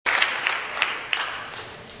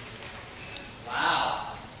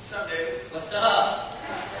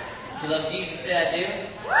love Jesus? Say I do.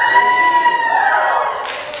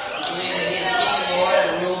 Believe that He is King and Lord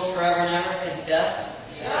and rules forever and ever. Say He does.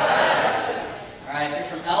 Yes. All right, if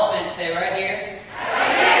you're from Element, say right here.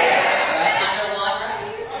 Right here. All right, underline right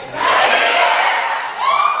here.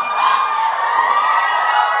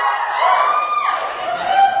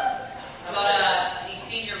 How about any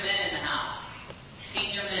senior men in the house?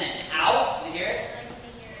 Senior men. Ow, you hear it?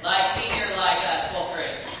 Like senior, like 12th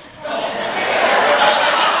grade.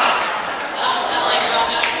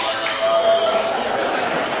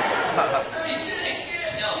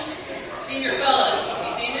 Senior fellas,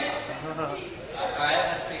 any seniors? Alright,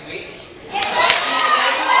 that's pretty weak. Alright,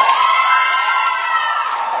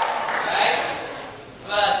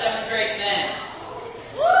 what about 7th grade men?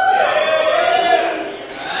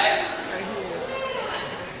 Alright.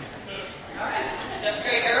 Alright, 7th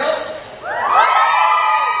grade girls?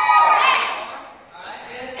 Alright,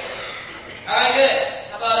 good. Alright, good.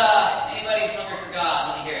 How about anybody who's hungry for God?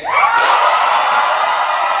 Let me hear it.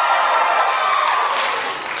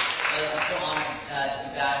 I'm so honored to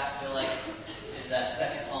be back. I feel like this is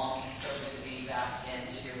second home. It's so good to be back again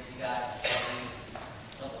this year with you guys.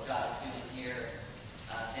 Love what God is doing here.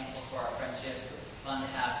 Thankful for our friendship. Fun to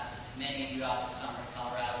have many of you out this summer in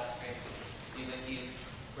Colorado. It's great to be with you.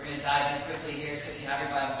 We're going to dive in quickly here. So if you have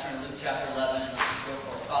your Bibles, turn to Luke chapter 11 and let's just go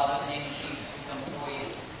for it. Father, in the name of Jesus, we come before you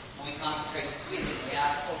and we consecrate this week. We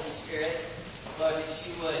ask, Holy Spirit, Lord, that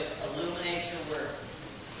you would illuminate your word.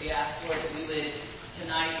 We ask, Lord, that we would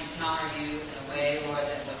tonight encounter you in a way, Lord,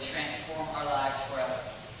 that would transform our lives forever.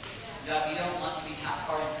 God, we don't want to be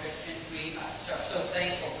half-hearted Christians. We are so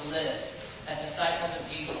thankful to live as disciples of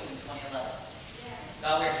Jesus in 2011.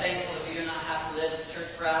 God, we are thankful that we do not have to live as church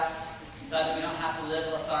brats. God, that we don't have to live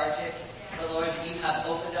lethargic. But Lord, that you have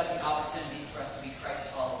opened up the opportunity for us to be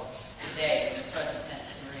Christ followers today in the present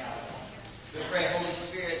tense in reality. We pray, Holy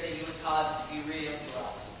Spirit, that you would cause it to be real to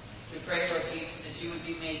us. We pray, Lord Jesus, that you would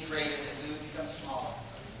be made greater, that we would become smaller.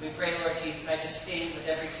 We pray, Lord Jesus, I just stand with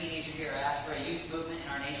every teenager here. I ask for a youth movement in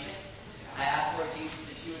our nation. I ask, Lord Jesus,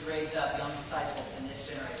 that you would raise up young disciples in this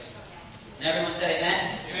generation. And everyone said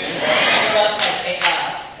amen? Amen. I grew up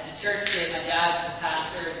as a church kid. My dad was a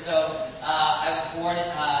pastor, and so I was born in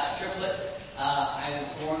a triplet. I was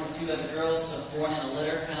born with 2 other girls, so I was born in a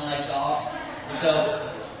litter, kind of like dogs. And so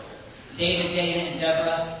David, Dana, and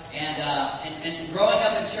Deborah. And growing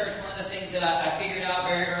up in church, one of the things that I figured out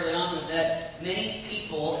very early on was that many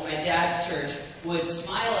people in my dad's church would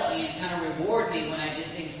smile at me and kind of reward me when I did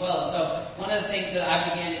things well. And so one of the things that I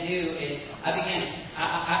began to do is I began to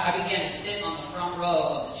sit on the front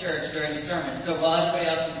row of the church during the sermon. And so while everybody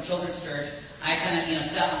else went to children's church, I kind of,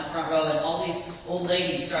 sat on the front row, and all these old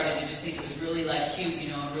ladies started to just think it was really like cute,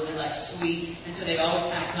 and really like sweet. And so they'd always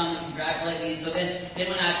kind of come and congratulate me. And so then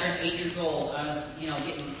when I turned 8 years old, I was,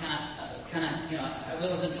 getting kind of, I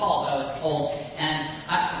wasn't tall, but I was old. And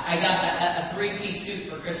I got a 3-piece suit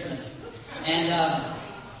for Christmas. And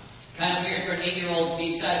kind of weird for an 8-year-old to be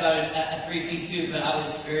excited about a 3-piece suit, but I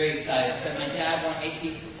was very excited because my dad wore an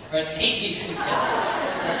 8-piece suit.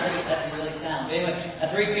 That would really sound. But anyway, a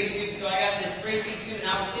 3-piece suit. So I got this 3-piece suit, and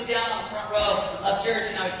I would sit down on the front row of church,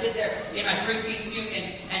 and I would sit there in my 3-piece suit,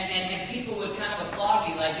 and people would kind of applaud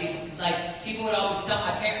me. Like people would always tell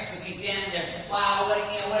my parents would be standing there, "Wow,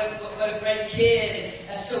 what a great kid, and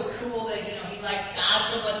that's so cool that he likes God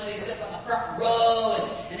so much that he sits on the front row."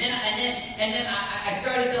 And then I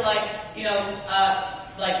started to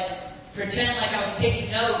pretend like I was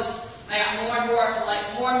taking notes. I got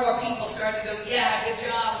more and more people started to go, "Yeah, good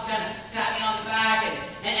job," and kind of pat me on the back.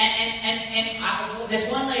 This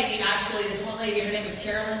one lady, her name was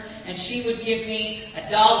Carolyn, and she would give me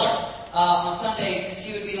 $1 on Sundays, and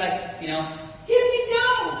she would be like, get a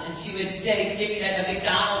McDonald's, and she would say, "Give me a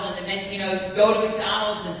McDonald's," and then go to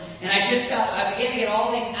McDonald's, and I began to get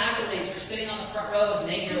all these accolades for sitting on the front row as an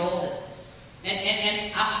 8-year-old. And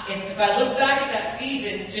if I look back at that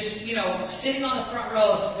season, just, sitting on the front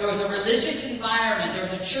row, there was a religious environment, there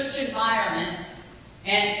was a church environment,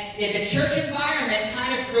 and the church environment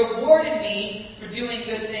kind of rewarded me for doing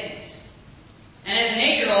good things. And as an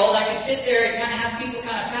 8-year-old, I could sit there and kind of have people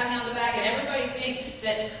kind of pat me on the back, and everybody think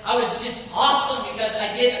that I was just awesome because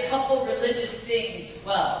I did a couple religious things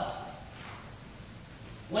well.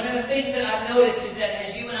 One of the things that I've noticed is that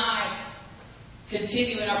as you and I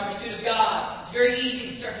continue in our pursuit of God, it's very easy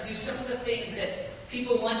to start to do some of the things that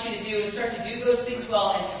people want you to do and start to do those things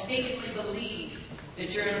well and mistakenly believe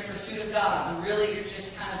that you're in a pursuit of God when really you're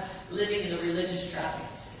just kind of living in the religious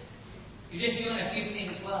trappings. You're just doing a few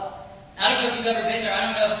things well. I don't know if you've ever been there. I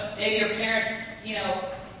don't know if maybe your parents,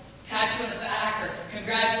 pat you in the back or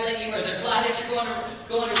congratulate you, or they're glad that you're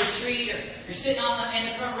going to retreat, or you're sitting in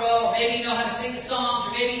the front row, or maybe you know how to sing the songs,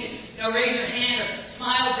 or maybe raise your hand or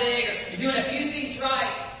smile big, or you're doing a few things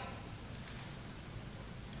right.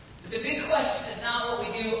 But the big question is not what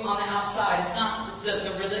we do on the outside. It's not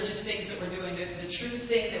the religious things that we're doing. The true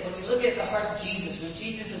thing that when we look at the heart of Jesus, when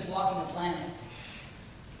Jesus is walking the planet,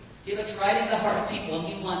 He looks right in the heart of people and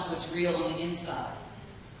He wants what's real on the inside.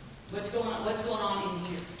 What's going on in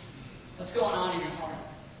here? What's going on in your heart?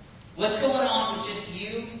 What's going on with just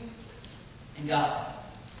you and God?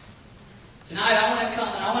 Tonight I want to come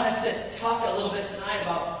and I want us to talk a little bit tonight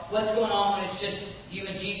about what's going on when it's just you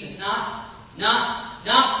and Jesus. Not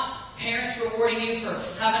parents rewarding you for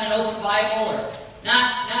having an open Bible, or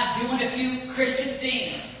not doing a few Christian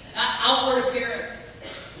things, not outward appearance.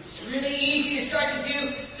 It's really easy to start to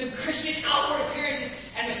do some Christian outward appearances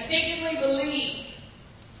and mistakenly believe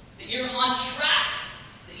that you're on track,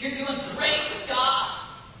 that you're doing great with God.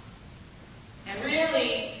 And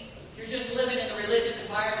really, you're just living in a religious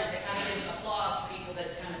environment that kind of gives applause to people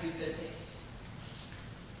that kind of do good things.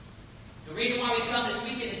 The reason why we come this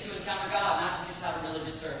weekend is to encounter God, not to just have a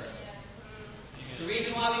religious service. The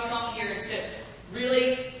reason why we come here is to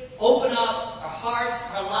really open up our hearts,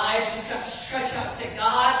 our lives, just kind of stretch out and say,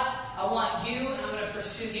 God, I want you, and I'm going to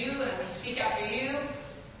pursue you, and I'm going to seek after you,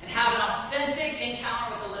 and have an authentic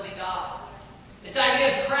encounter with the living God. This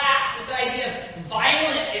idea of crash, this idea of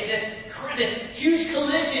violent, this huge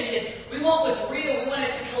collision is we want what's real. We want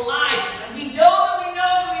it to collide. And we know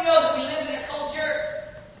that we live in a culture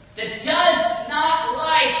that does not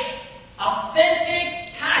like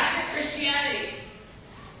authentic, passionate Christianity.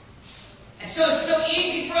 And so it's so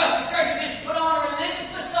easy for us to start to just put on a religious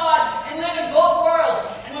facade and live in both worlds.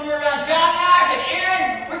 And when we're around John Mack and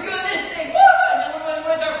Aaron, we're doing this thing. Woo! And then when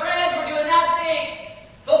we're with our friends, we're doing that thing.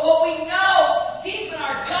 But what we know deep in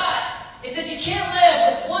our gut is that you can't live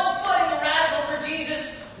with one foot in the radical for Jesus,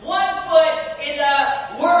 one foot in the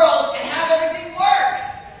world, and have everything work.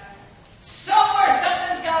 Somewhere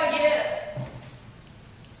something's got to give.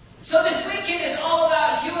 So this weekend is all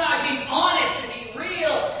about you and I being honest and being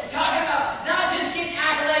real and talking about not just getting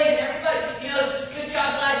accolades and everybody, good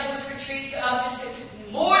job, glad you went to retreat. Just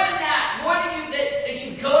more than that, more than that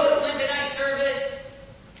you go to the Wednesday night service.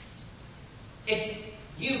 It's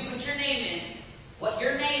you put your name in, what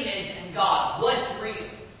your name is, and God. What's real?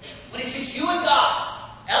 When it's just you and God.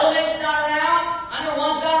 Element's not around, Under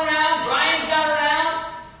One's not around, Brian's not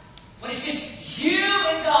around. When it's just you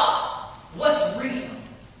and God, what's real?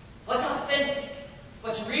 What's authentic?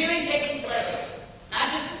 What's really taking place? Not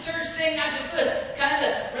just the church thing, not just the kind of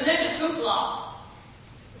the religious hoopla,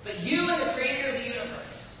 but you and the creator of the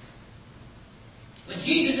universe. When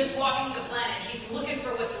Jesus is walking the planet, He's looking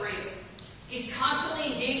for what's real. He's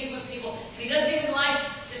constantly engaging with people. And He doesn't even like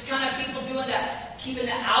just kind of people doing that, keeping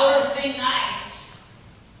the outer thing nice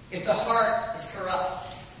if the heart is corrupt.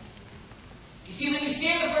 You see, when you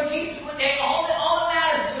stand before Jesus one day, all that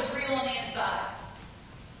matters is what's real on the inside.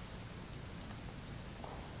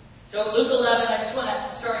 So Luke 11, I just want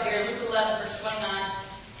to start here. Luke 11, verse 29.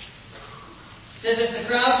 It says, as the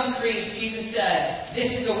crowds increased, Jesus said,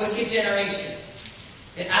 this is a wicked generation.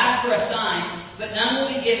 It asks for a sign, but none will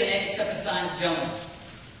be given it except the sign of Jonah.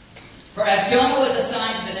 For as Jonah was a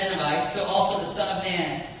sign to the Ninevites, so also the Son of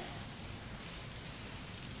Man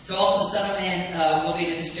will be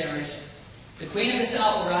to this generation. The Queen of the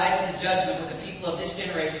South will rise at the judgment with the people of this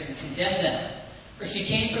generation and condemn them. For she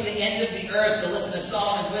came from the ends of the earth to listen to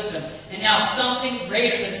Solomon's wisdom, and now something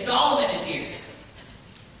greater than Solomon is here.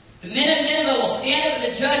 The men of Nineveh will stand up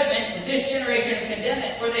at the judgment with this generation and condemn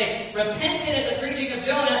it, for they repented at the preaching of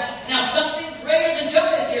Jonah, and now something greater than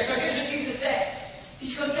Jonah is here. So here's what Jesus said.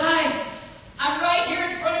 He's going, guys, I'm right here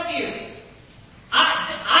in front of you.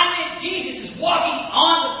 Jesus is walking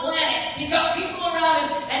on the planet. He's got people around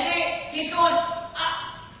him, and he's going,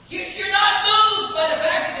 you're not moved by the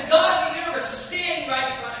fact that the God of the universe is standing right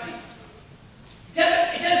in front of you.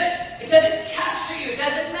 It doesn't capture you. It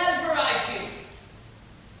doesn't mesmerize you.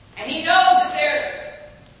 And He knows that they're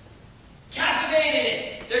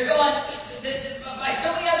captivated. They're going by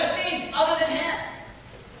so many other things other than Him.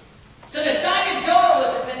 So the sign of Jonah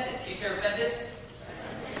was repentance. Can you say repentance?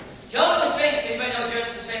 Jonah was famous. Anybody know what Jonah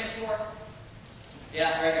was famous for?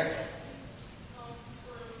 Yeah, right here.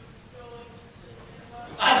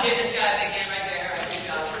 I give this guy a big hand right there. All right, good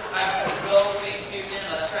job. All right, going to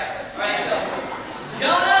Nineveh. That's right. All right, so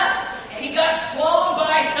Jonah, he got swallowed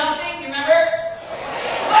by something. Do you remember?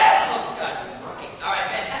 What? Oh, God. All right,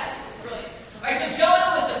 fantastic. Brilliant. All right, so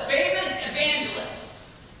Jonah was the famous evangelist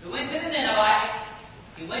who went to the Ninevites.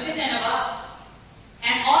 He went to Nineveh,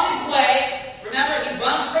 and on his way, remember, he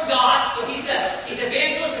runs from God.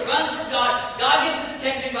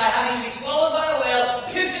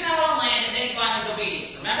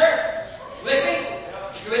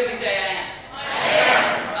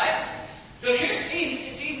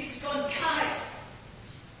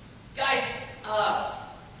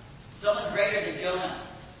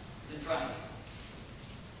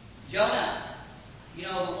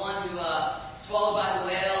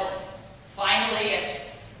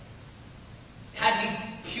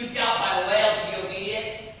 puked out by a whale to be obedient.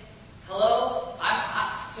 Hello?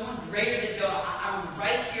 I'm someone greater than Jonah. I'm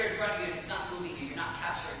right here in front of you, and it's not moving you. You're not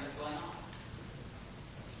capturing what's going on.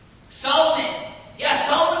 Solomon. Yes,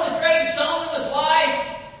 Solomon was great. Solomon was wise.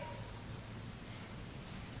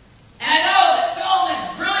 And I know that Solomon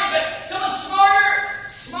is brilliant, but someone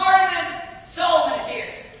smarter than Solomon is here.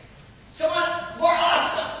 Someone more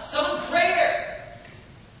awesome, someone greater.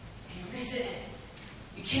 And you're missing it.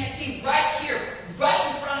 You can't see right here, right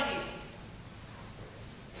in front of you.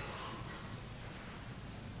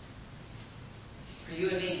 For you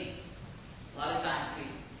and me, a lot of times we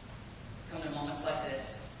come to moments like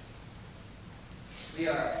this. We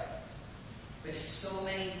have so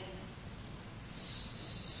many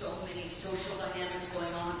social dynamics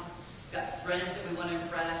going on. We've got friends that we want to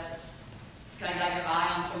impress. You've kind of got your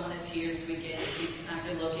eye on someone that's here this weekend. Keeps kind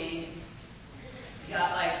of looking. You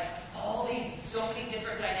got like all these, so many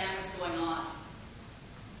different dynamics going on.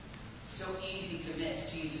 It's so easy to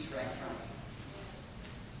miss Jesus right in front of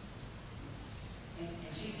you.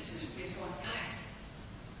 And Jesus is going, guys,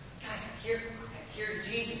 here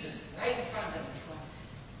Jesus is right in front of them. He's going,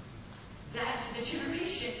 that's the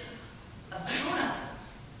generation of Jonah.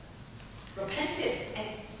 Repented. And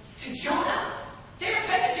to Jonah. They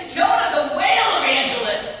repented to Jonah, the whale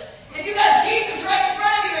evangelist. And you got Jesus right in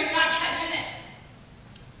front of you and you're not catching it.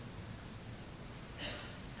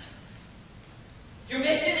 You're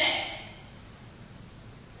missing it.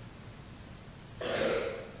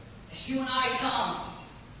 As you and I come,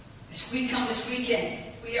 as we come this weekend,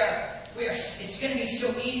 it's going to be so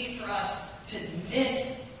easy for us to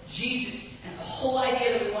miss Jesus and the whole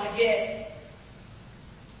idea that we want to get.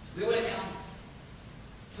 So we would have come,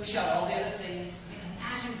 push out all the other things. I mean,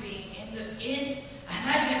 imagine being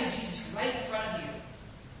imagine having Jesus right in front of you.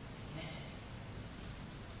 Miss it.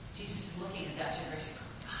 Jesus is looking at that generation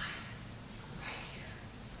going, guys, right here.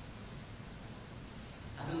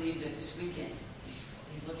 I believe that this weekend, he's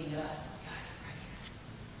looking at us going, guys, I'm right here.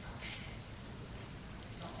 Don't miss it.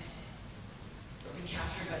 Don't miss it. Don't be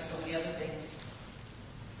captured by so many other things.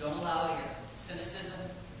 Don't allow your cynicism,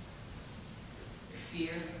 your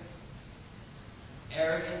fear,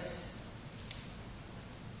 arrogance.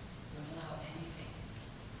 Don't allow anything.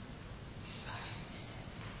 Gosh, you miss it.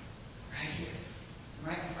 Right here.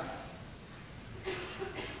 Right in front of you.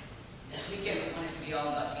 This weekend we want it to be all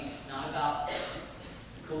about Jesus, not about the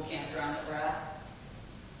cool campground that we're at.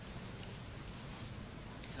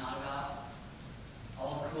 It's not about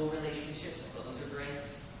all the cool relationships, although those are great.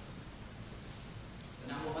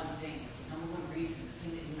 The number one thing, the number one reason, the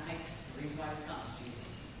thing that unites us, the reason why we come is Jesus.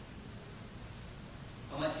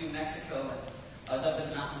 I went to Mexico, and I was up in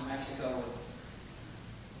the mountains of Mexico with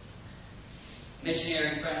a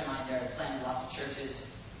missionary friend of mine there. I planted lots of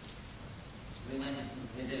churches. We went to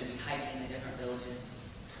visit, we hiked in the different villages.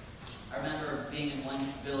 I remember being in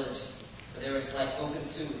one village where there was like open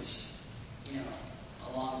sewage,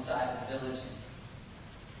 along the side of the village. And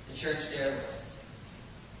the church there was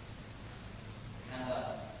kind of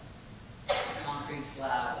a concrete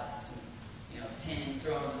slab with some, tin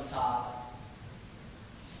thrown over the top.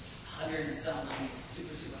 100 and some,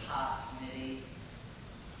 super, super hot, humidity.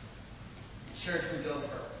 And church would go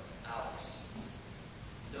for hours.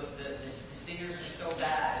 The singers were so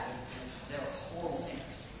bad, they were horrible singers.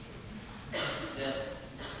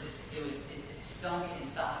 It stunk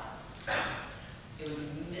inside. It was a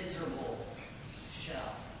miserable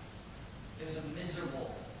shell. It was a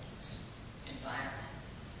miserable environment.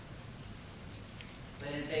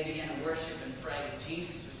 But as they began to worship and pray,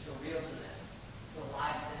 Jesus was so real to them, so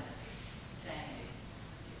alive to them, sang,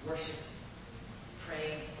 they worshiped,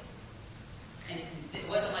 prayed. And it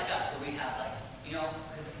wasn't like us where we have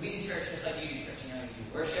because we do church just like you do church. You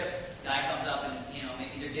do worship, guy comes up and,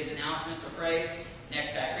 maybe either gives announcements or praise,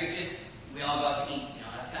 next guy preaches, we all go out to eat.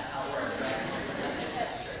 That's kind of how it works, right?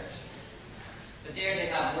 That's church. But there they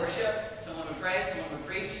have worship, someone would pray, someone would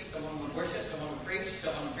preach, someone would worship, someone would preach,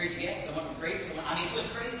 someone would preach again, someone would preach, it was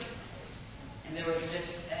crazy. And there was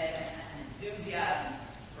just an enthusiasm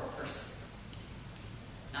for a person.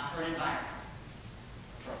 Not for an environment,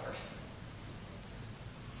 for a person.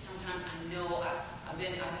 Sometimes I know I've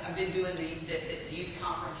been doing the youth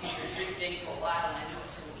conference, youth retreat thing for a while, and I know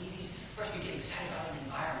it's so easy for us to get excited about an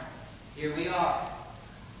environment. Here we are,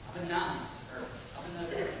 up in the mountains, or up in the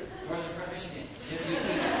northern part of Michigan.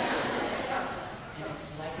 And it's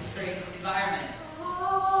like this great environment.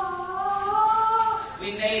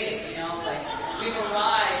 We made it, we've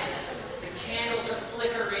arrived. The candles are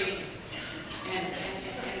flickering, and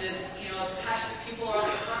the passionate people are on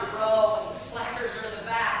the front row, and the slackers are in the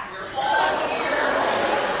back. We're all here.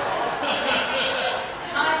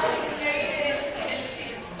 We made it, and it's the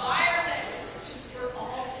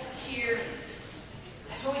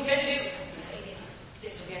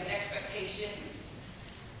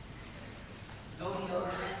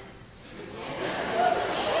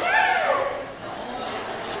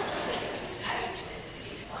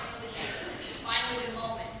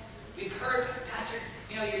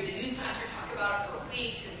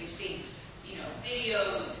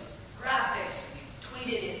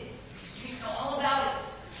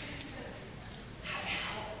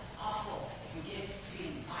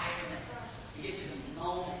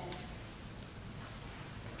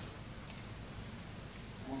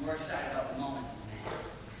we're excited about the moment, man.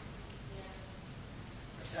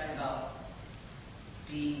 We're excited about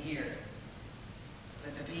being here.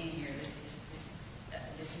 But the being here, this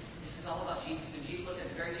is all about Jesus. And Jesus looked at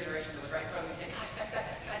the very generation that was right in front of him and said,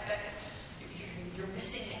 guys, you're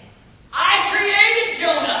missing it. I created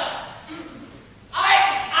Jonah.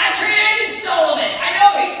 I created Solomon. I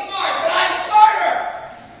know he's smart, but I'm smarter.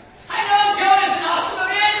 I know Jonah's an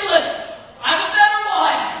awesome evangelist. I'm a better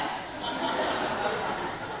one.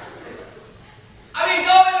 I mean,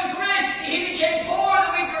 though he was rich, he became poor.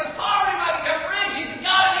 The weak through his poverty might become rich. He's the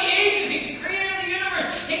God of the ages. He's the creator of the universe.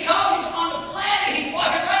 He comes, he's on the planet. He's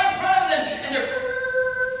walking right in front of them, and they're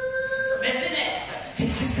missing it.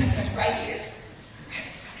 Hey, guys, right here. Right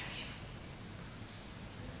in front of you.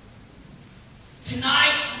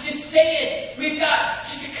 Tonight, just say it. We've got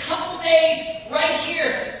just a couple days right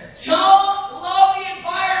here. Don't love the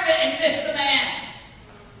environment and miss the man.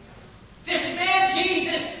 This man,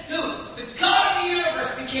 Jesus, who the God of the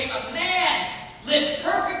universe became a man, lived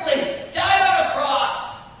perfectly, died on a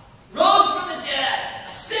cross, rose from the dead,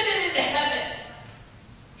 ascended into heaven.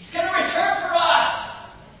 He's going to return for us.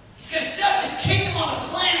 He's going to set up his kingdom on the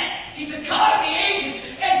planet. He's the God of the ages.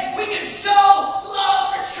 And we can so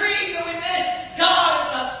love retreat that we miss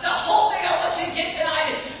God. And the whole thing I want you to get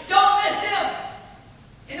tonight is don't miss him.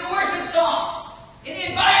 In the worship songs, in the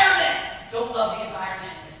environment. Don't love the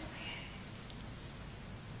environment and miss the man.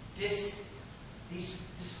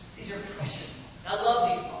 These are precious moments. I love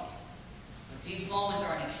these moments. But these moments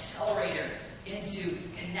are an accelerator into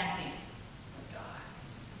connecting with God.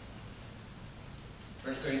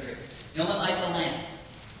 Verse 33. No one lights a lamp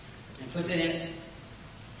and puts it in.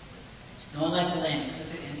 No one lights a lamp and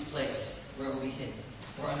puts it in its place where it will be hidden,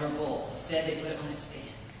 or under a bowl. Instead, they put it on its stand,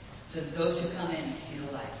 so that those who come in may see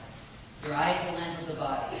the light. Your eye is the lamp of the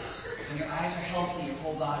body. When your eyes are healthy, your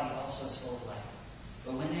whole body also is full of light.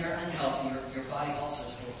 But when they are unhealthy, your body also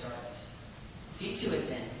is full of darkness. See to it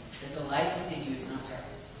then that the light within you is not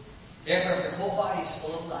darkness. Therefore, if your whole body is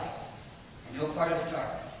full of light, and no part of it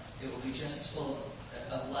dark, it will be just as full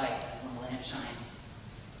of light as when the lamp shines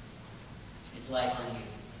its light on you.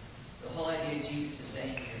 The whole idea Jesus is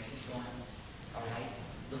saying here is he's going, all right,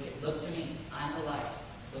 look to me. I'm the light.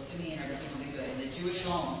 Look to me and everything will be good. In the Jewish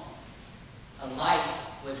home, a light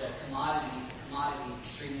was a commodity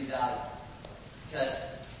extremely valuable. Because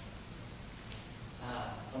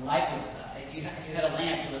a light would, if you had a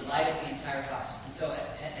lamp, it would light up the entire house. And so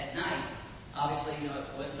at night, obviously,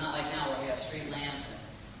 not like now where we have street lamps.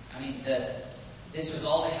 This was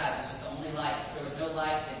all they had. This was the only light. If there was no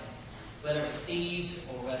light, then whether it was thieves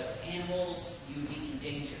or whether it was animals, you would be in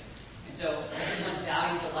danger. And so everyone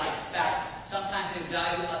valued the light. In fact, sometimes they would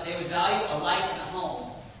value a light in the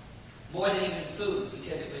home more than even food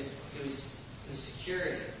because it was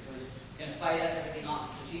security. It was going to fight everything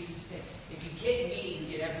off. So Jesus is saying, if you get me,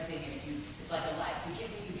 you get everything. And it's like a light. If you get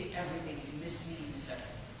me, you get everything. If you miss me, you miss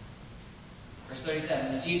everything. Verse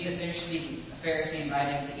 37. When Jesus had finished speaking, a Pharisee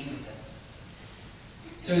invited him to eat with him.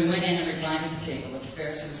 So he went in and reclined at the table. But the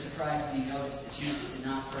Pharisee was surprised when he noticed that Jesus did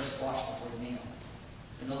not first wash before the meal.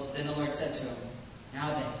 Then the Lord said to him,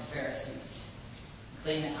 now then, Pharisees,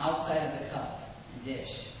 clean the outside of the cup and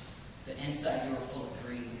dish, but inside you are full of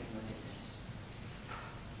greed and wickedness.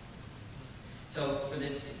 So for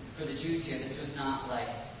the Jews here, this was not like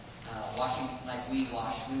washing like we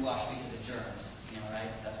wash. We wash because of germs,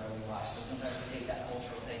 right? That's why we wash. So sometimes we take that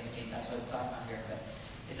cultural thing and think that's what it's talking about here. But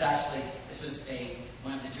it's actually, this was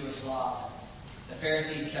one of the Jewish laws. The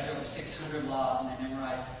Pharisees kept over 600 laws and they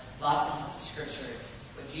memorized lots and lots of scripture.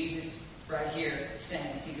 But Jesus, right here, is saying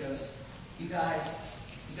this. He goes, you guys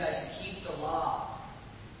should keep the law.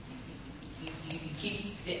 You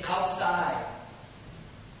keep the outside.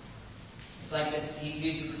 It's like this. He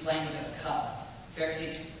uses this language of a cup.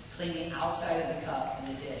 Pharisees clean the outside of the cup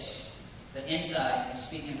and the dish. But inside, you're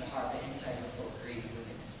speaking of the heart, but inside you're full of greed and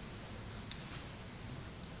wickedness.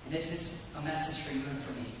 And this is a message for you and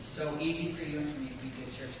for me. It's so easy for you and for me to be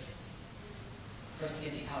good church kids. For us to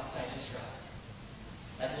get the outside just right.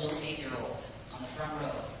 Like a little 8-year-old on the front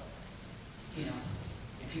row.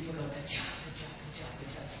 And people go, good job, good job, good job,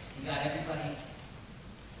 good job. You got everybody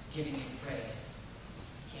giving you praise.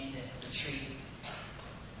 Came to retreat.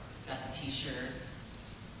 Got the t-shirt.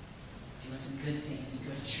 Doing some good things. You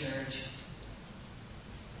go to church.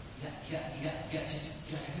 You got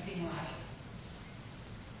everything right.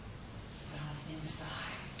 But on the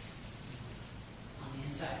inside,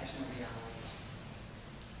 there's no reality of Jesus.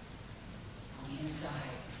 On the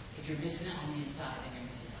inside, if you're missing it on the inside, then you're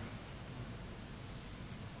missing it.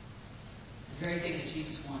 The very thing that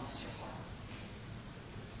Jesus wants is your heart.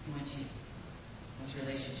 He wants you. He wants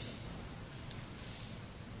relationship.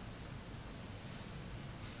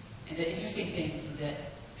 And the interesting thing is that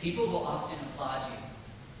people will often applaud you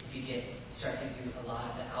if you start to do a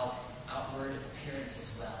lot of the outward appearance as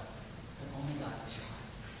well. But only God knows your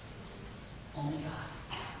heart. Only God.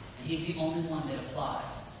 And He's the only one that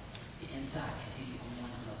applauds the inside, because He's the only one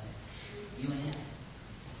who knows it. You and Him.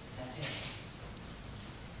 That's it.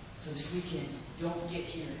 So this weekend, don't get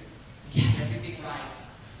here. You have everything right.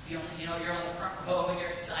 You're on the front row and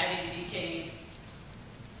you're excited if you came.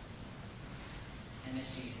 And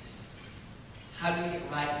miss Jesus. How do we get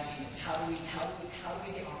right with Jesus? How do we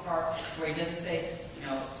get our heart to where He doesn't say,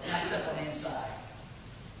 it's messed up on the inside?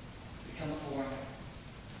 We come before Him.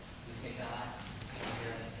 We say, God, I can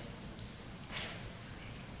hear everything.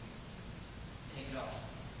 Take it all.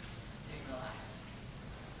 Take my life.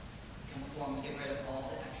 We come before Him and get rid of all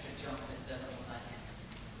the extra junk that doesn't look like Him.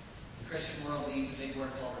 In the Christian world, we use a big word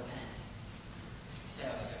called repent. You say,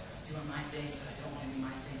 I was doing my thing, but I don't want to do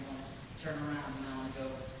my thing. I want to turn around and I want to go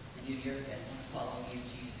and do your thing. I want to follow you,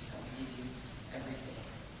 Jesus. I want to give you everything.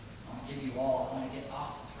 I want to give you all. I want to get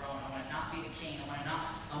off the throne. I want to not be the king. I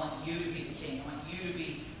want you to be the king. I want you to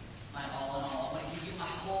be my all in all. I want to give you my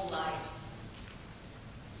whole life.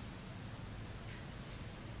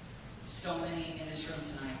 So many in this room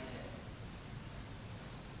tonight that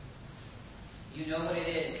you know what it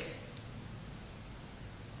is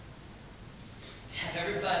to have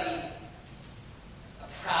everybody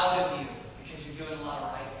proud of you because you're doing a lot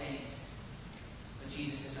of right things. But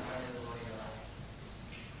Jesus isn't really the Lord of your life.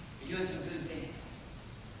 You're doing some good things.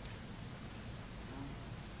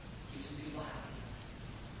 Keep some people happy.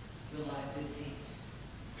 Do a lot of good things.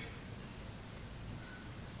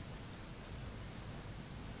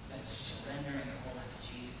 But surrendering your whole life to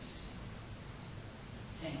Jesus.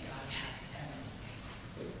 Saying, God, you have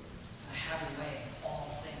everything. I have a way in all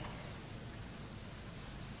things.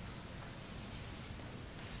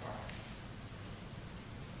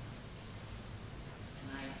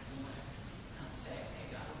 Tonight, we want to come and say, okay,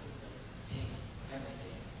 God, take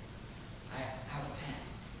everything. I repent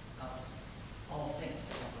of all things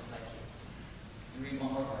that don't look like you. We read one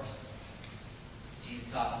more verse. Jesus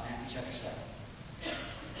taught in Matthew chapter 7.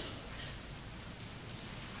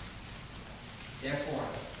 Therefore,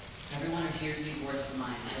 everyone who hears these words of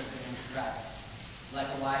mine and puts them into practice is like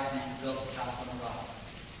a wise man who built his house on a rock.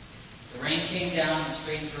 The rain came down, and the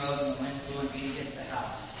streams rose, and the winds blew and beat against the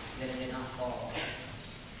house, yet it did not fall,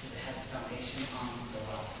 because it had its foundation on the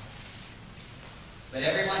rock. But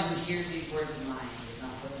everyone who hears these words of mine and does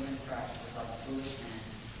not put them into practice is like a foolish man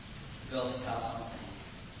who built his house on sand.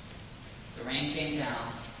 The rain came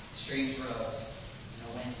down, the streams rose,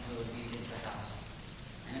 and the winds blew and beat against the house,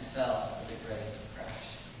 and it fell with a great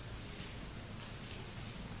crash.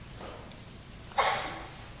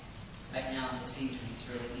 Right now in this season, it's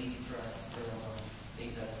really easy for us to build on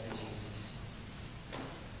things other than Jesus.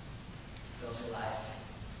 Build your life.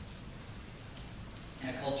 In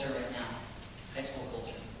a culture right now, high school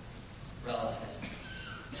culture, relativism,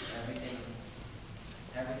 everything,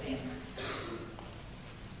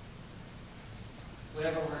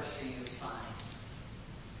 whatever works for you is fine.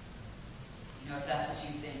 If that's what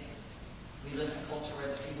you think. We live in a culture where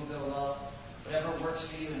the people go, well, whatever works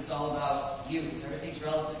for you, and it's all about you. Everything's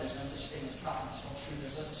relative. There's no such thing as propositional truth.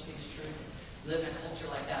 There's no such thing as truth. We live in a culture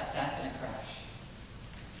like that. That's going to crash.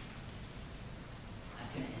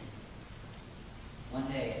 That's going to end. One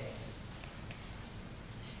day.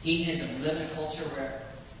 Hedonism. We live in a culture where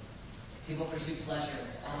people pursue pleasure.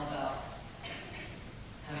 It's all about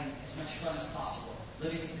having as much fun as possible.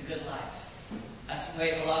 Living the good life. That's the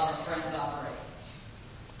way a lot of our friends operate.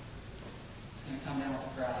 It's going to come down with a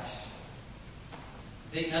crash.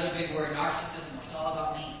 Another big word, narcissism. It's all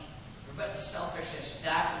about me. But selfishness,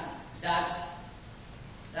 that's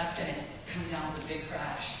going to come down with a big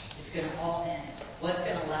crash. It's going to all end. What's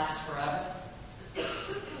going to last forever?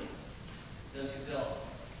 It's those who built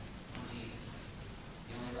on Jesus,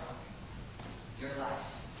 the only rock. Your life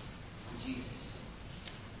on Jesus.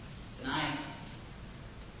 Tonight,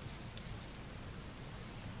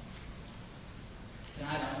 I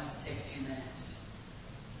want us to take a few minutes,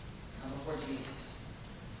 come before Jesus,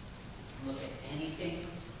 and look at anything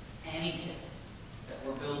that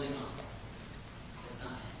we're building on that's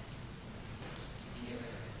not Him, and get rid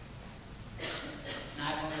of it.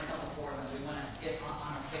 Tonight, when we come before Him, we want to get on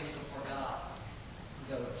our face before God and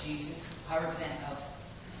go, Jesus, I repent of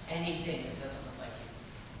anything that doesn't look like You.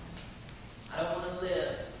 I don't want to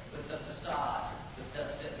live with the facade, with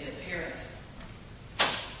the appearance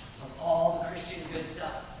of all the Christian good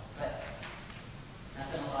stuff, but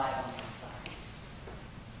nothing alive on the inside. I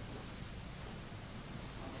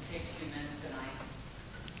want us to take a few minutes tonight,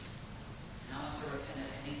 and I want us to repent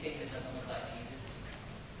of anything that doesn't look like Jesus.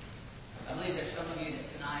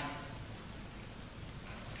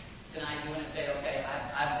 tonight you want to say, okay,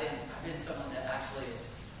 I've been someone that actually is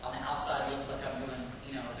on the outside looks like I'm doing,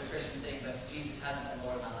 the Christian thing, but Jesus hasn't been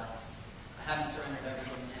Lord of my life. I haven't surrendered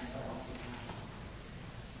everything to Him, but I want to tonight.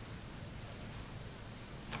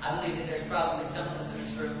 I believe that there's probably some of us in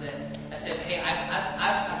this room that have said, hey,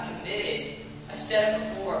 I've committed. I've said it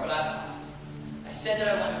before, but I said that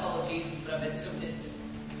I want to follow Jesus, but I've been so distant.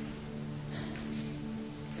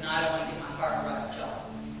 Tonight I want to get my heart right with God.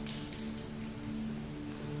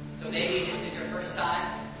 So maybe this is your first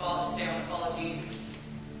time to say I want to follow Jesus.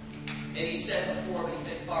 Maybe you said it before, but you've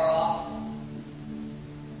been far off.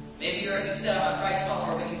 Maybe you've said I'm a Christ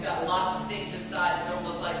follower, but you've got lots of things inside that don't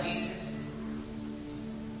look like Jesus.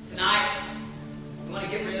 Tonight, we want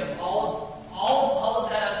to get rid of all of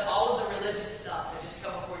that, all of the religious stuff, and just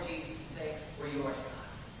come before Jesus and say, we're yours, God.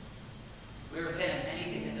 We repent of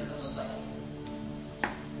anything that doesn't look like you.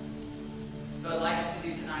 So what I'd like us to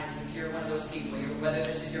do tonight is, if you're one of those people, whether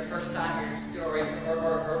this is your first time or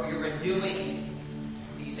you're renewing it,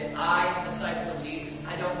 you say, I am a disciple of Jesus.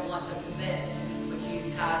 I don't want to miss what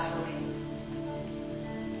Jesus has for me.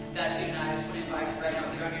 If that's you tonight, I just want to invite you right now,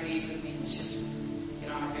 get on your knees with me. Let's just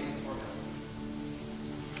get on our face before God.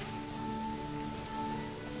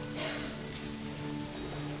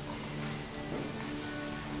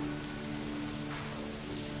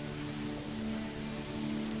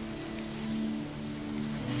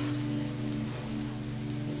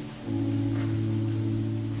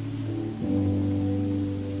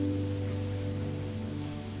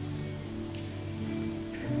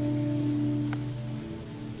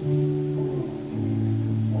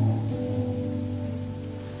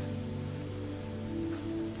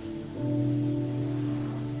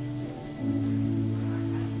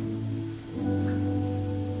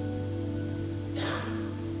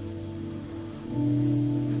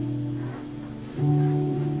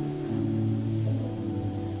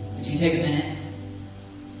 Take a minute.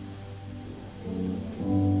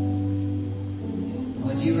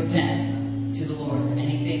 Would you repent to the Lord for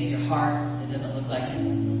anything in your heart that doesn't look like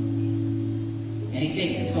Him?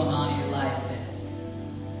 Anything that's going on in your life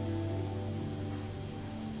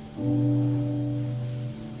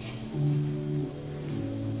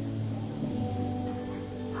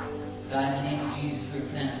God, in the name of Jesus, we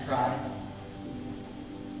repent of pride.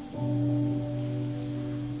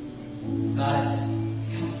 God, it's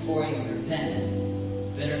before you, we repent of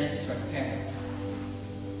bitterness towards parents.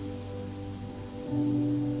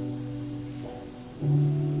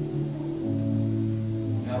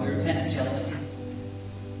 God, we repent of jealousy.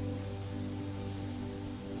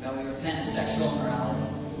 God, we repent of sexual immorality.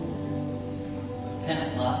 We repent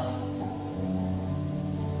of lust.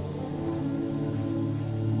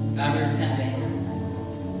 God, we repent of anger.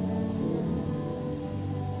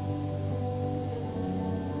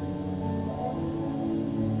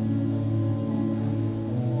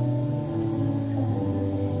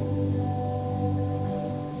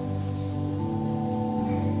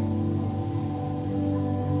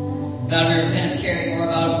 God, we repent of caring more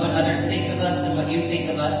about what others think of us than what you think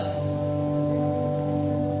of us.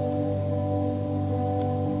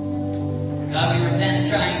 God, we repent of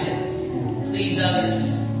trying to please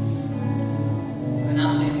others, but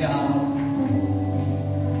not please God.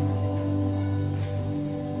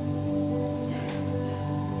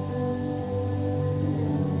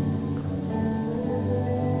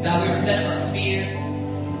 God, we repent of our fear.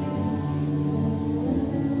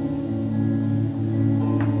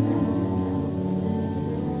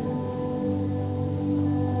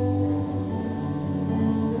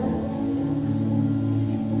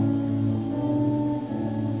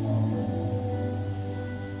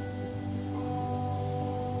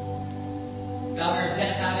 God, we repent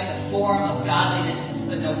of having a form of godliness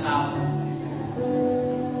but no power.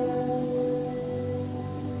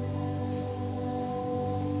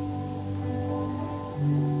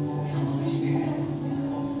 Come, Holy Spirit.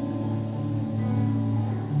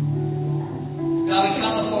 God, we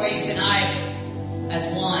come before you tonight as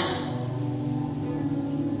one.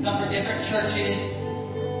 Come from different churches,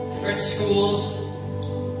 different schools,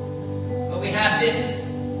 but we have this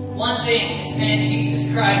one thing, this man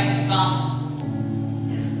Jesus Christ in common.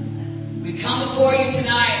 We come before you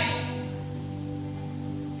tonight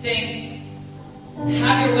saying,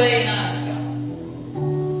 have your way in us, God.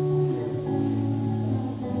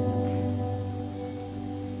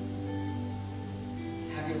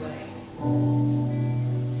 Have your way.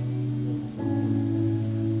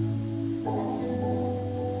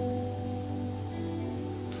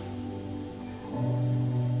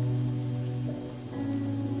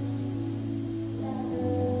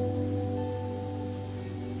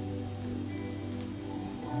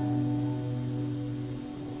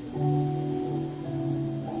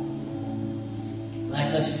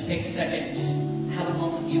 Like, let's just take a second and just have a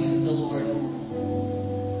moment, you and the Lord.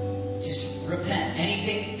 Just repent.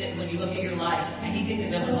 Anything that, when you look at your life, anything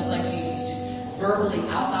that doesn't look like Jesus, just verbally,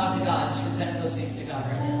 out loud to God, just repent of those things to God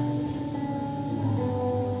right now.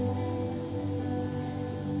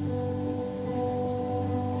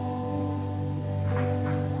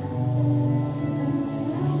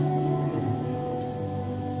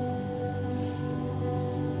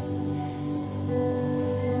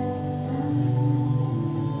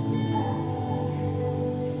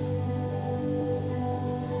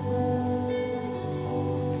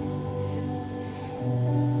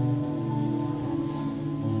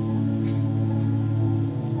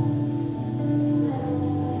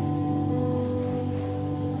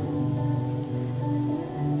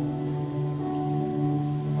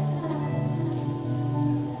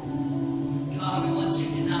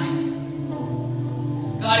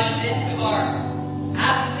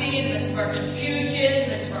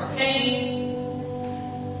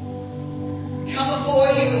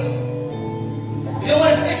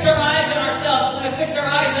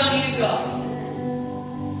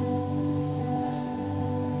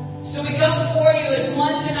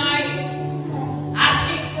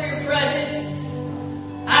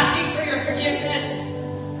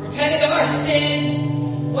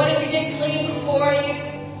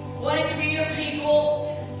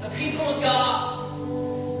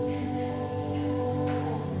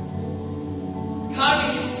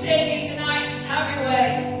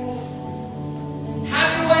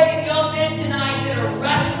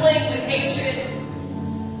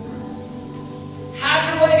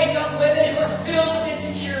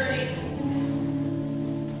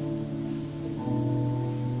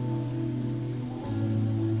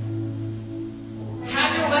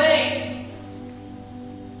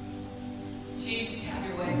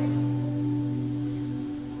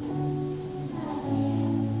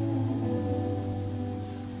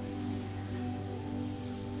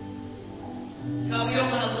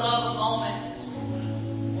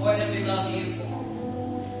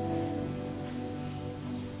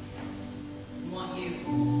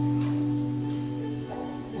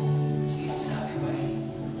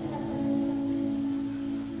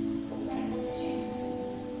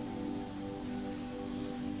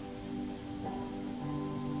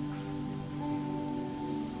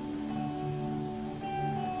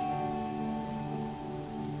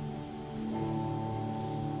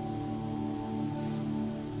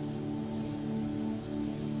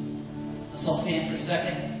 So I'll stand for a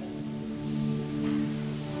second.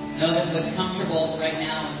 Know that what's comfortable right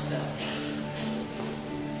now is to,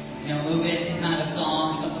 move into kind of a song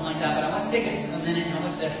or something like that. But I want us to take a minute, and I want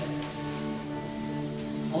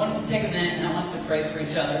us to take a minute, and I want us to pray for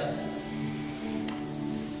each other.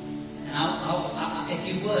 And if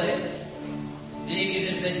you would, many of you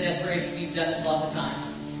that have been in desperation, you've done this lots of times.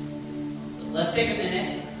 But let's take a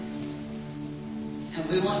minute, and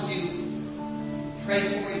we want to pray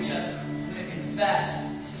for each other. Confess.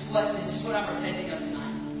 This is what I'm repenting of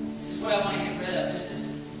tonight. This is what I want to get rid of. This is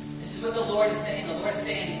what the Lord is saying. The Lord is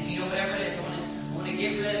saying, whatever it is, I want to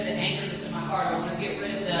get rid of the anger that's in my heart. I want to get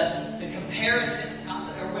rid of the comparison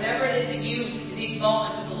concept, or whatever it is that you, in these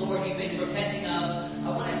moments with the Lord, you've been repenting of. I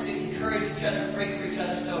want us to encourage each other, pray for each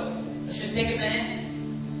other. So let's just take a minute.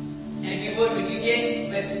 And if you would you get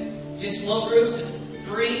with just little groups of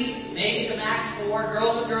 3, maybe the max 4,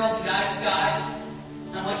 girls with girls and guys with guys.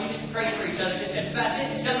 I want you just to pray for each other. Just confess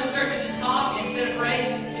it. If someone starts to just talk instead of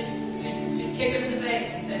pray, just kick them in the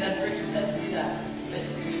face and say that Richard said to do that. But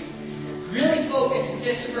really focus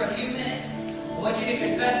just for a few minutes. I want you to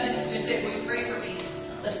confess this and just say, will you pray for me?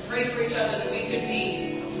 Let's pray for each other that we could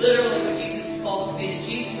be literally what Jesus calls us to be. That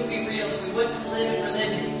Jesus would be real. That we wouldn't just live in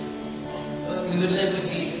religion, but we would live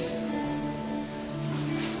with Jesus.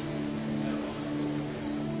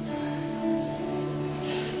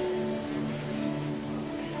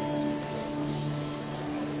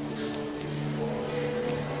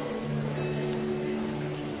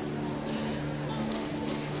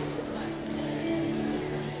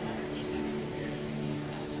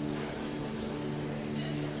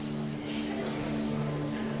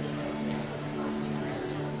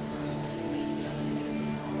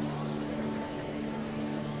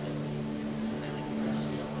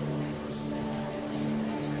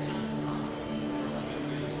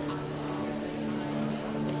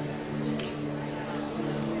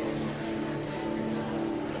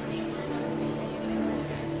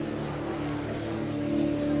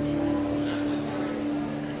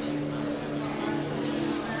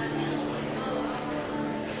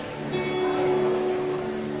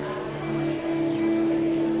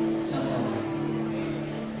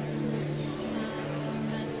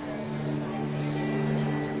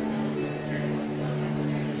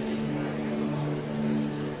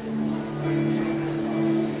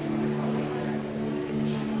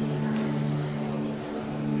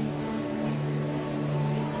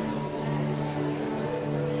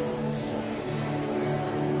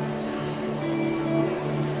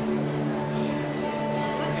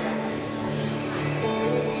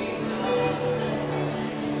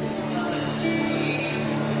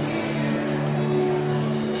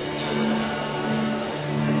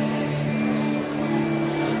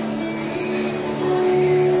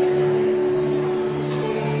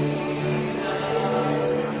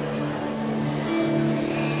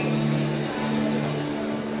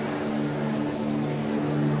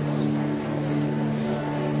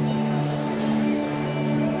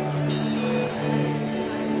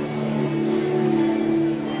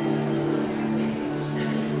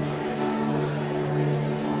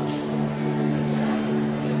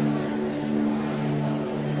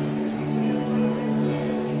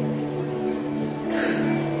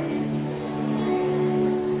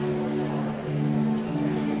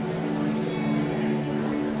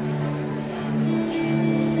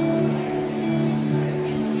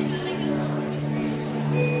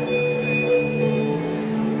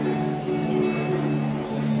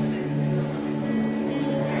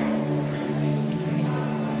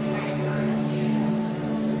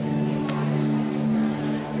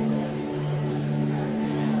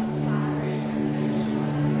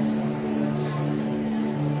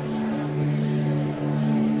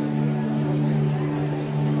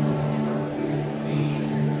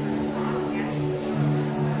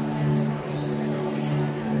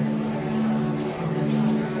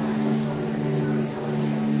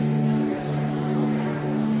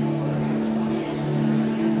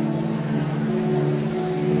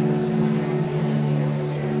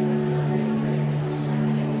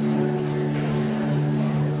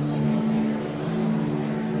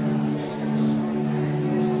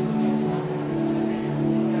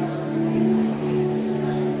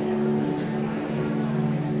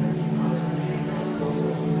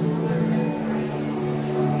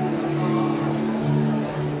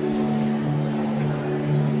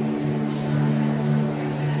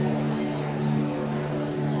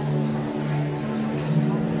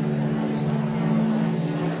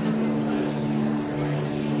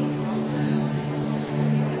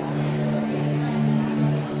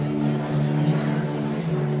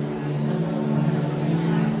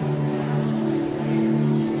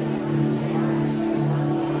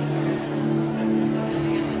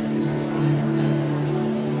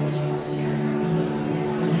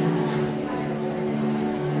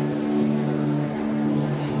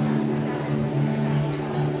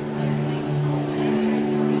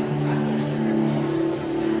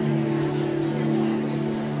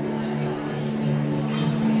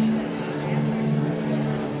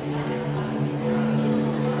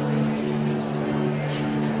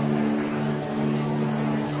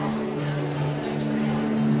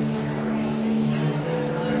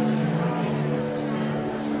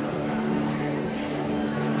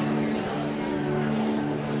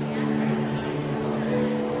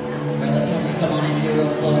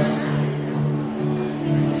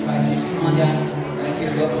 down right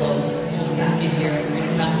here real close. Just back in here.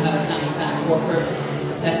 Anytime you have a time of kind of corporate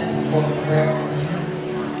repentance and corporate prayer.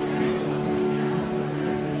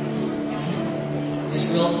 Just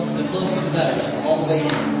real, the closer the better, all the way in.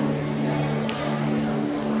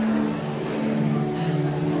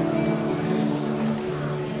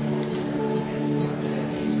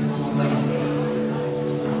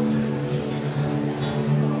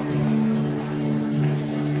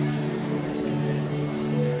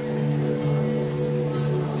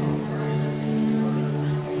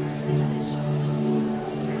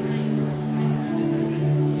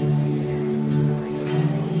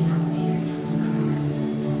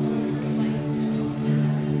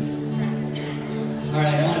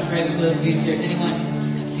 Those of you, if there's anyone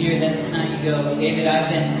here that tonight you go, David, I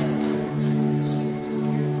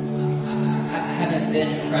haven't been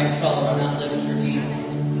a Christ follower. I'm not living for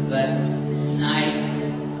Jesus. But tonight,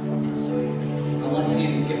 I want to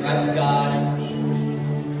get right with God. I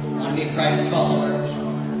want to be a Christ follower.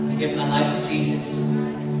 I give my life to Jesus. I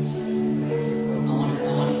want to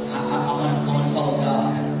follow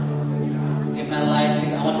God. Give my life to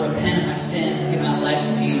God. I want to repent of my sin. Give my life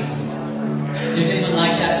to Jesus. If there's anyone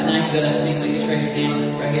like that tonight, go, that's me. Will you just raise your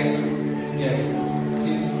hand right here? Good. 2,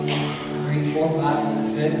 3, 4,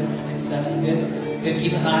 5. Good. 6, 7. Good. Good.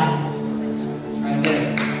 Keep it high. All right, good.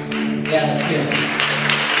 Yeah, that's good.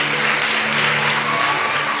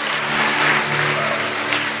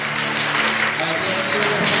 All right, good. Give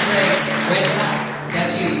your hand raised. Raise it high.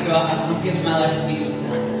 That's you. You go, I'm giving my life to Jesus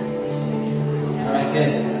tonight. All right,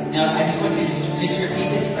 good. Now, I just want you to just repeat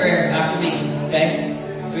this prayer after me, okay?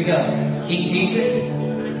 Here we go. King Jesus,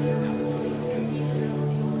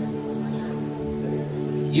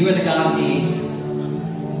 you are the God of the ages.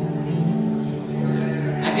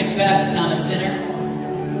 I confess that I'm a sinner.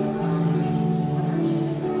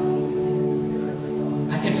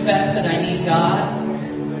 I confess that I need God.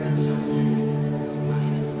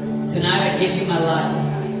 Tonight I give you my life.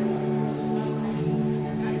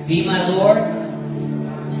 Be my Lord.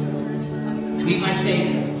 Be my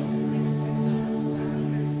Savior.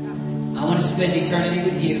 I want to spend eternity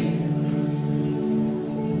with you.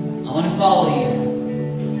 I want to follow you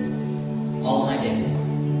all of my days.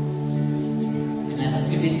 Amen. Let's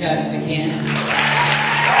give these guys a big hand.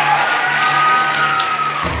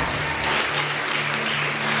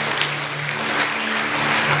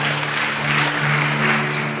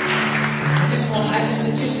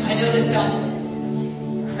 I know this sounds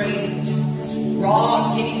crazy, just this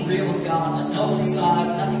raw getting real with God. No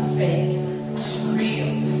facades, nothing fake. Just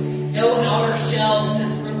real. Just no outer shell that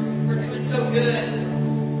says we're doing so good.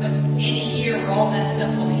 But in here, we're all messed up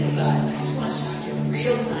on the inside. I just want us to just get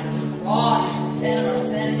real tonight. Just raw, just repent of our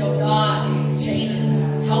sin and go, God, change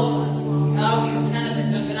us. Help us. God, we repent of it.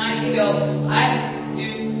 So tonight you go,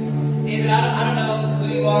 David, I don't know who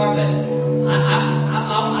you are, but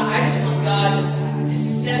I just want God to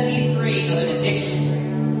set me free of an addiction.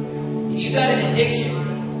 If you've got an addiction,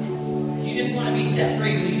 you just want to be set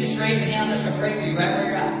free, will you just raise your hand? I'm just going to pray for you right where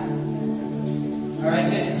you're at. All right,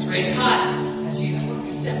 good. Just raise it high. That's you. I want to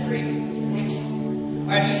be set free from addiction. All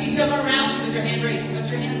right, if you see someone around you with their hand raised, put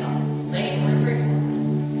your hands on it. Lay it. We're going to pray for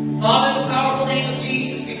them. Father, in the powerful name of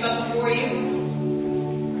Jesus, we come before you.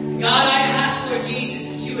 God, I ask, Lord Jesus,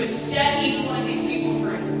 that you would set each one of these people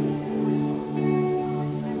free.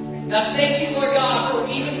 God, thank you, Lord God, for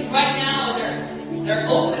even right now their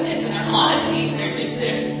openness and their honesty.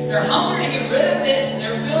 They're hungry to get rid of this, and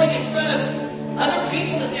they're willing in front of other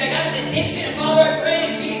people to say, I got an addiction. And Father, I pray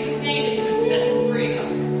in Jesus' name that you would set them free,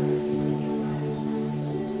 God.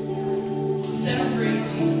 Set them free in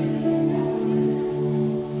Jesus' name.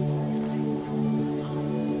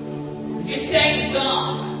 We just sang the song.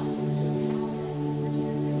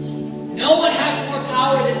 No one has more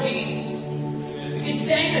power than Jesus. We just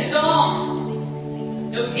sang the song.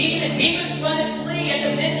 No demons run and flee at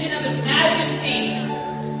the mention of His majesty.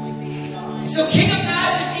 So, King of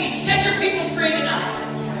Majesty, set your people free tonight.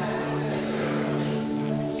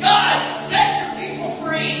 God, set your people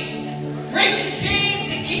free. Break the chains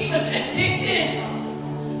that keep us addicted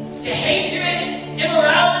to hatred,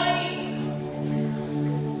 immorality,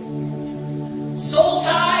 soul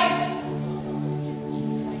ties,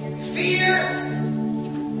 fear.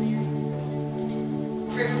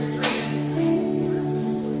 Pray for freedom.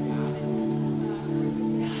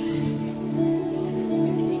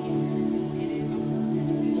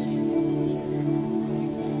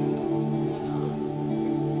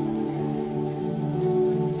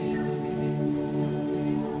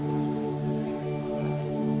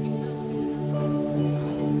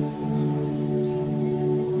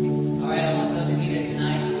 All right, I want those of you that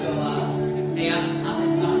tonight go, hey, I'm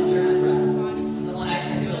in church, brother.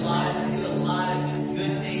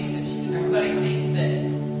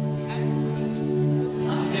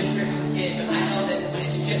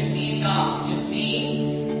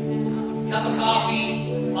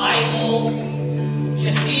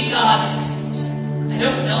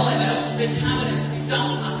 don't know Him. I don't spend time with Him.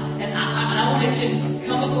 And I want to just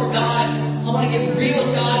come before God. I want to get real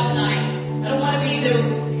with God tonight. I don't want to be the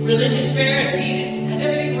religious Pharisee that has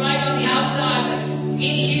everything right on the outside, but in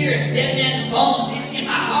here it's dead man's bones. In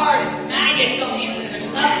my heart it's maggots on the inside. There's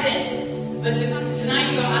nothing. But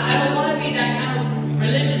tonight, I don't want to be that kind of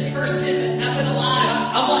religious person, but nothing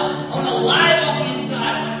alive. I want alive on the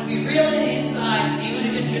inside. I want it to be real on the inside. And you want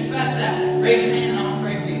to just confess that. Raise your hand and I want to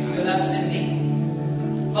pray for you if you go that to me.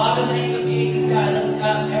 Father, in the name of Jesus, God, I lift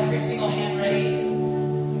up every single hand raised.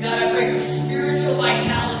 God, I pray for spiritual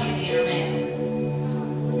vitality in the inner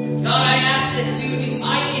man. God, I ask that we would be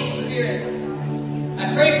mighty in spirit.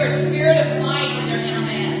 I pray for a spirit of might in their inner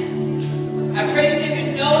man. I pray that they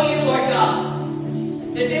would know you, Lord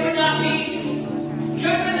God. That they would not be just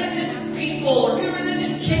good religious people or good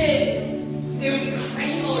religious kids. They would be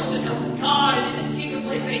Christians that know God and in the secret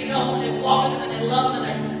place they know Him, they walk with Him, and they love Him,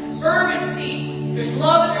 and there's fervency, there's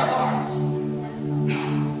love in their hearts.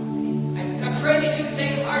 I pray that you would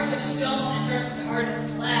take hearts of stone and turn them to heart of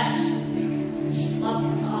flesh. It's love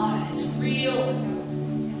of God, and it's real.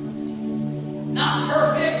 Not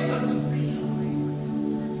perfect, but it's real.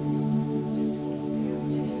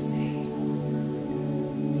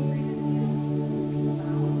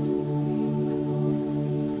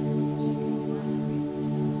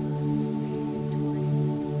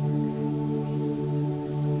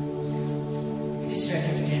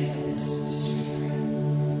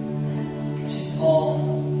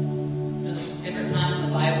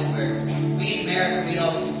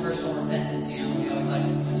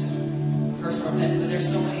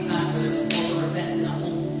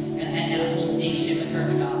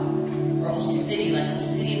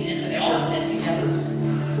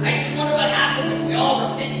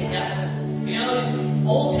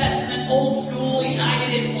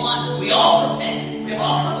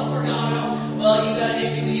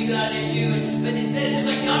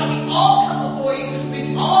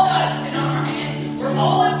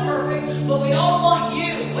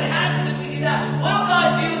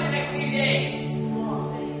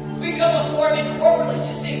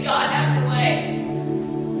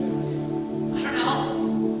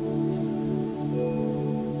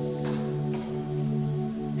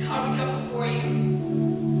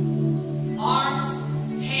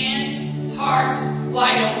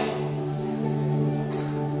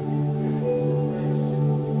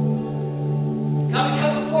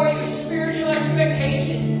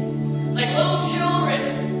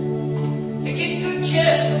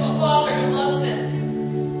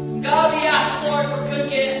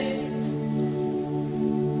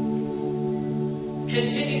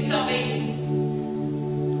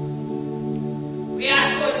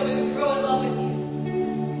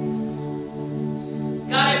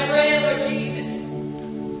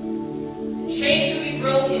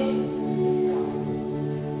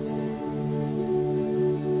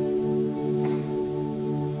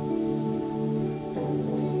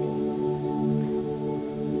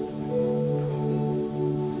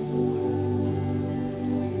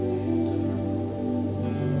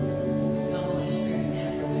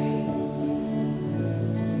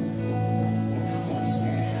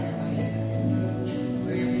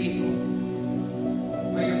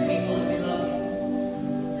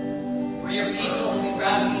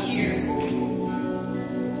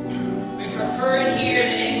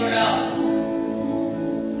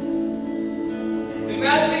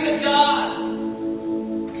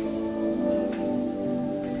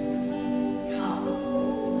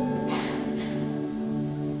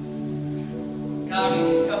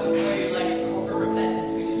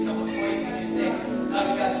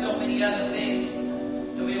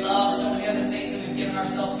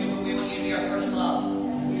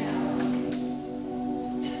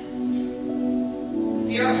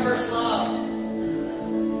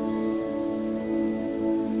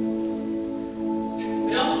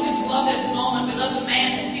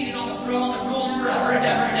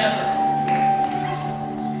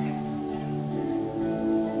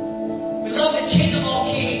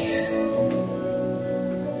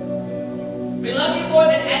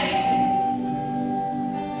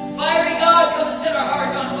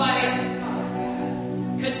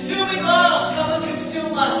 Consuming love, come and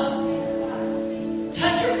consume us.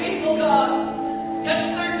 Touch your people, God. Touch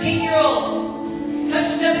 13-year-olds. Touch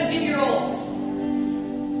 17-year-olds.